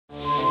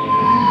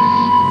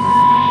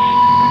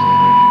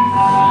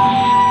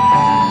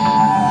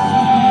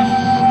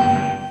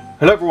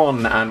Hello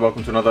everyone and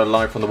welcome to another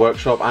Live from the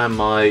Workshop and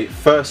my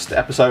first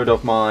episode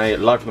of my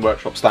Live from the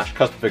Workshop /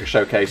 custom figure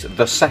showcase,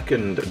 The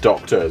Second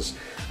Doctors.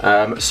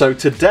 So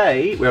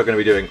today we are going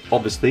to be doing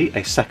obviously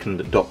a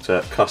Second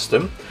Doctor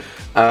custom,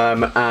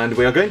 and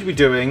we are going to be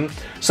doing,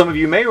 some of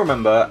you may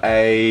remember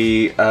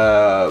a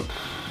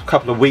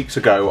couple of weeks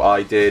ago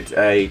I did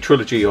a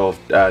trilogy of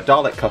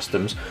Dalek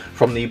customs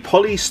from the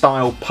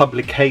Polystyle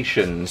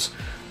Publications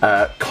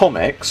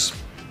comics.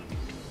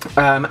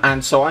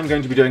 And so I'm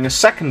going to be doing a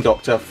Second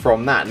Doctor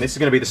from that, and this is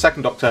going to be the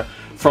Second Doctor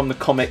from the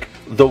comic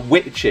The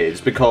Witches,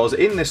 because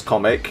in this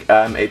comic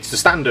it's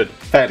the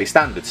fairly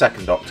standard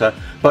Second Doctor,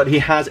 but he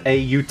has a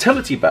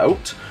utility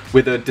belt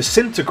with a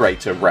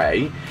disintegrator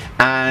ray,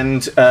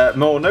 and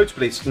more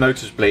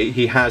noticeably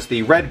he has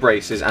the red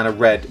braces and a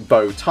red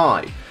bow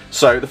tie.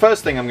 So the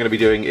first thing I'm going to be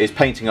doing is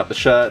painting up the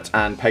shirt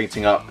and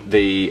painting up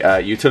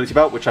the utility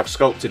belt, which I've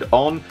sculpted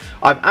on.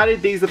 I've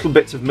added these little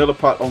bits of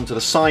Milliput onto the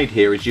side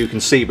here, as you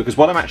can see, because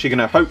what I'm actually going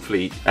to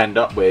hopefully end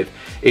up with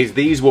is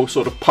these will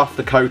sort of puff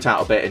the coat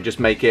out a bit and just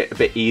make it a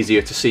bit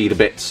easier to see the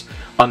bits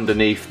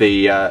underneath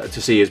the,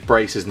 to see his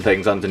braces and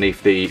things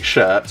underneath the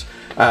shirt.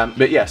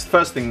 But yes,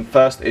 first thing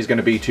first is going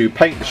to be to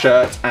paint the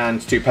shirt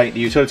and to paint the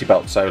utility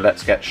belt, so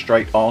let's get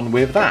straight on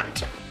with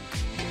that.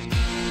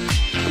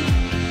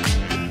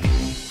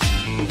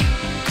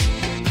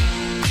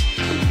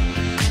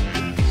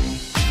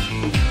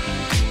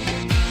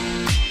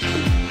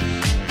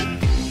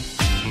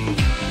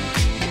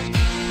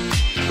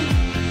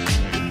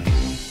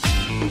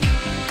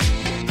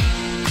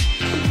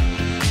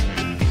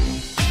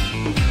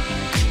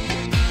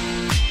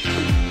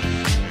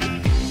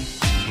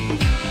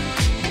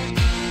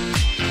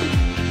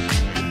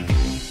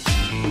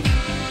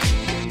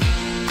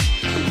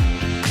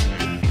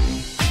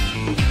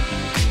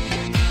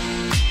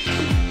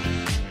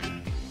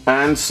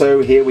 And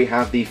so here we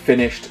have the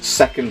finished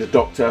Second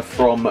Doctor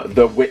from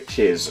The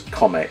Witches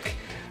comic.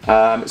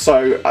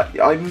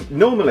 I'm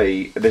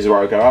normally, this is where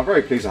I go, I'm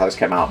very pleased with how this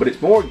came out, but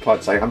it's more inclined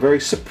to say I'm very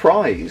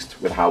surprised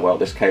with how well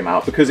this came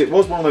out, because it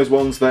was one of those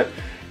ones that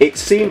it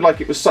seemed like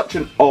it was such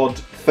an odd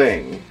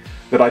thing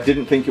that I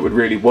didn't think it would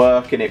really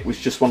work, and it was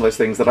just one of those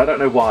things that I don't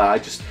know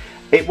why,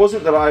 it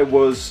wasn't that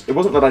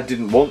I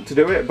didn't want to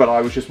do it, but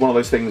I was just one of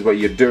those things where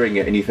you're doing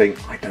it and you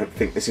think, I don't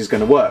think this is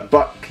going to work,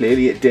 but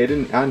clearly it did,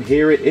 and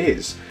here it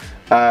is.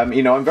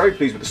 You know, I'm very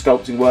pleased with the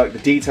sculpting work. The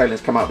detailing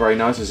has come out very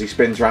nice as he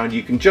spins around.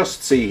 You can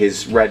just see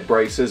his red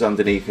braces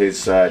underneath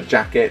his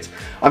jacket.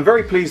 I'm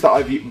very pleased that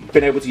I've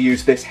been able to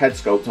use this head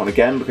sculpt on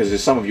again, because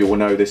as some of you will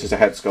know, this is a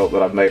head sculpt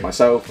that I've made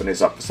myself and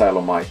is up for sale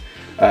on my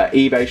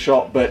eBay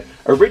shop. But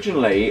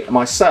originally,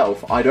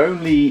 myself, I'd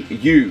only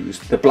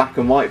used the black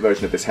and white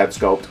version of this head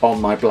sculpt on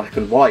my black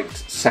and white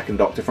Second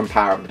Doctor from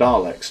Power of the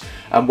Daleks.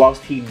 And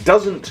whilst he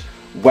doesn't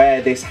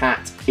wear this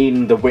hat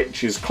in the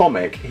Witches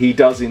comic, he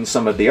does in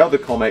some of the other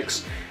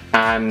comics,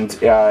 and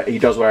he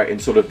does wear it in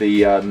sort of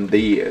the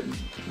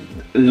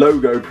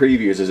logo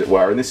previews, as it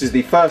were. And this is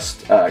the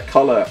first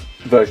colour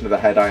version of the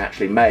head I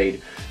actually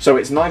made, so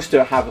it's nice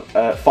to have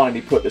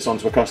finally put this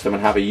onto a custom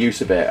and have a use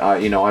of it.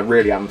 You know, I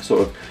really am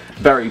sort of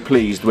very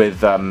pleased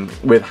with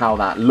how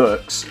that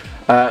looks.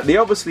 The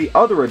obviously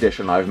other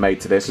addition I've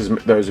made to this, as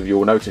those of you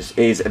will notice,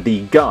 is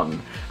the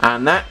gun,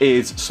 and that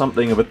is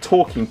something of a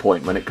talking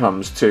point when it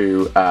comes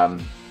to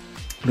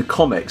the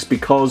comics,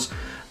 because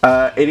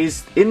it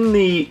is in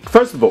the...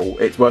 First of all,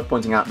 it's worth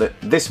pointing out that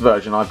this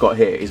version I've got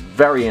here is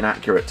very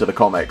inaccurate to the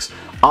comics.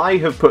 I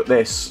have put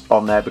this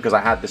on there because I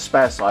had the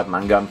spare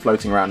Cyberman gun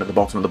floating around at the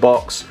bottom of the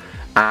box,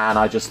 and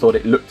I just thought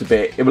it looked a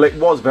bit... Well, it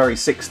was very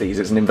 60s,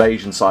 it's an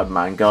Invasion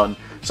Cyberman gun.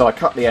 So I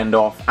cut the end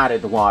off,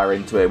 added the wire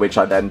into it, which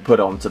I then fixed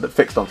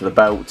onto the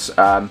belt,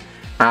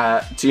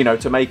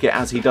 to make it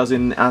as he does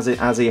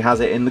as he has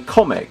it in the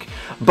comic.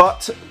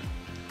 But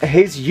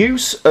his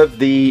use of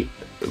the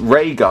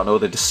ray gun, or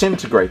the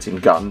disintegrating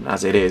gun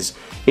as it is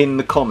in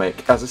the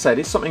comic, as I said,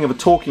 is something of a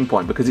talking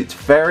point, because it's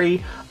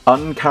very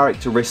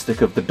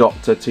uncharacteristic of the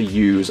Doctor to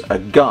use a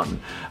gun.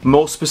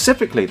 More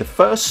specifically, the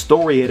first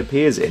story it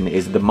appears in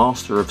is The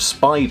Master of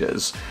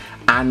Spiders.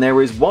 And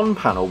there is one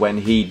panel when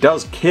he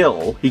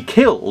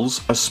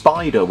kills a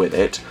spider with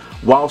it,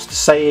 whilst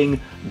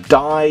saying,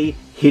 "Die,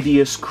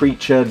 hideous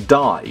creature,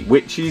 die,"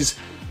 which is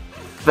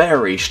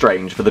very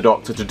strange for the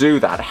Doctor to do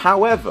that.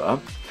 However,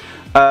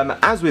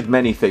 as with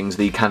many things,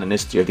 the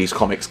canonicity of these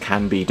comics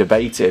can be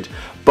debated,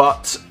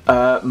 but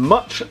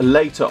much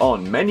later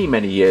on,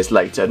 many years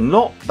later,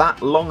 not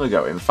that long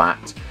ago in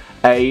fact,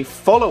 a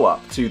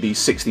follow-up to these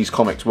 60s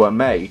comics were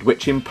made,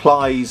 which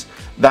implies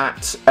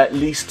that at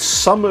least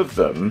some of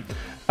them,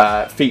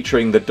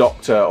 featuring the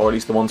Doctor, or at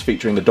least the ones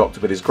featuring the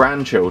Doctor with his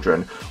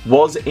grandchildren,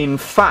 was in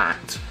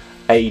fact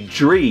a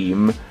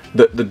dream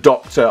that the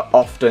Doctor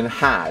often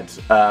had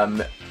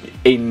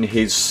in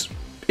his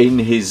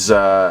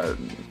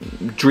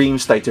dream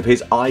state of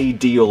his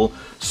ideal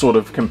sort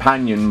of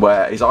companion,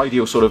 where his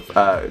ideal sort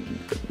of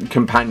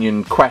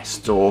companion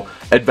quests or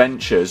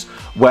adventures,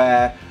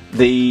 where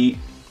the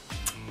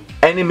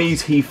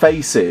enemies he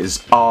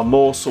faces are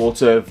more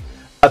sort of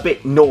a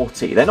bit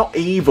naughty. They're not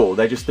evil,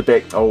 they're just a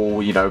bit,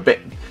 oh, you know, a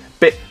bit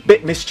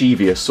bit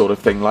mischievous sort of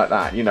thing like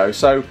that, you know.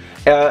 So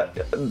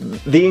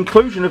the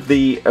inclusion of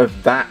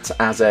that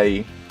as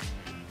a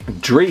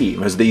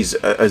dream, as these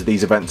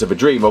events of a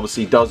dream,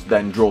 obviously does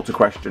then draw to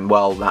question,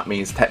 well, that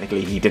means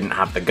technically he didn't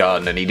have the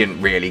gun and he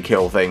didn't really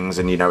kill things,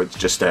 and you know, it's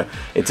just a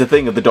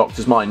thing of the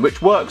Doctor's mind,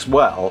 which works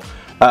well,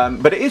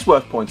 but it is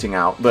worth pointing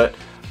out that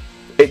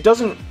it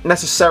doesn't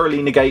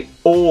necessarily negate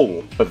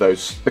all of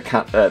those the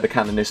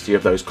canonicity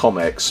of those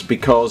comics,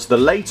 because the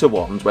later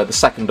ones, where the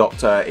second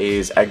Doctor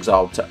is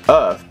exiled to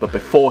Earth but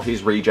before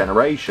his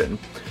regeneration,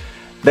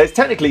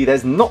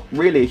 there's not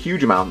really a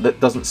huge amount that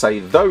doesn't say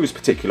those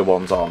particular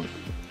ones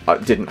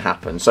didn't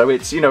happen. So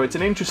it's, you know, it's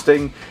an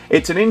interesting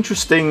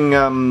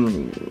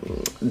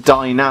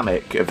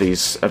dynamic of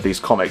these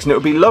comics, and it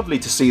would be lovely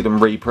to see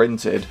them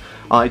reprinted.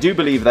 I do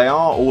believe they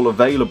are all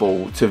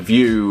available to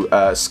view.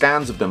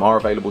 Scans of them are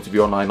available to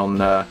view online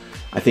on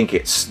I think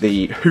it's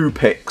the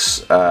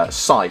WhoPix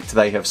site.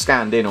 They have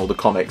scanned in all the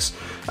comics,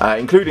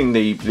 including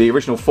the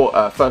original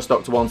first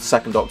Doctor ones, the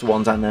second Doctor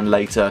ones, and then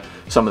later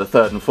some of the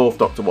third and fourth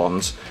Doctor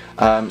ones.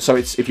 So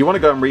if you want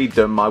to go and read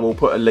them, I will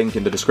put a link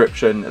in the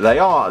description. They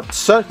are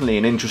certainly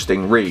an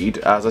interesting read.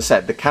 As I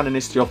said, the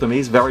canonicity of them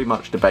is very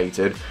much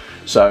debated,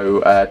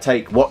 so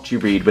take what you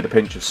read with a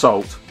pinch of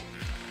salt.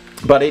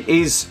 But it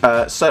is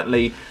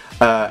certainly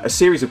a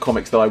series of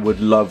comics that I would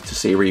love to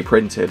see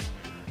reprinted.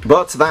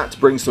 But that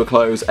brings to a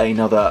close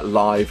another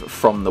live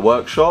from the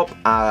workshop,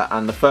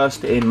 and the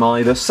first in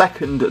the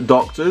second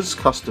Doctor's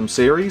custom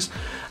series.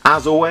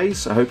 As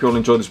always, I hope you all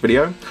enjoyed this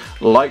video.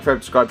 Like,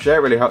 favorite, subscribe, share,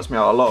 it really helps me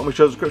out a lot, and we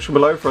show the description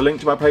below for a link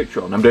to my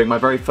Patreon. I'm doing my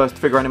very first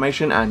figure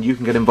animation, and you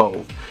can get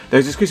involved.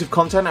 There's exclusive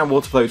content and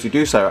water for those who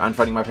do so, and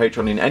funding my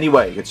Patreon in any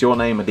way gets your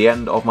name at the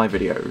end of my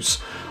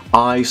videos.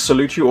 I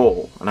salute you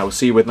all, and I will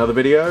see you with another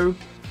video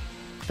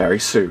very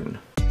soon.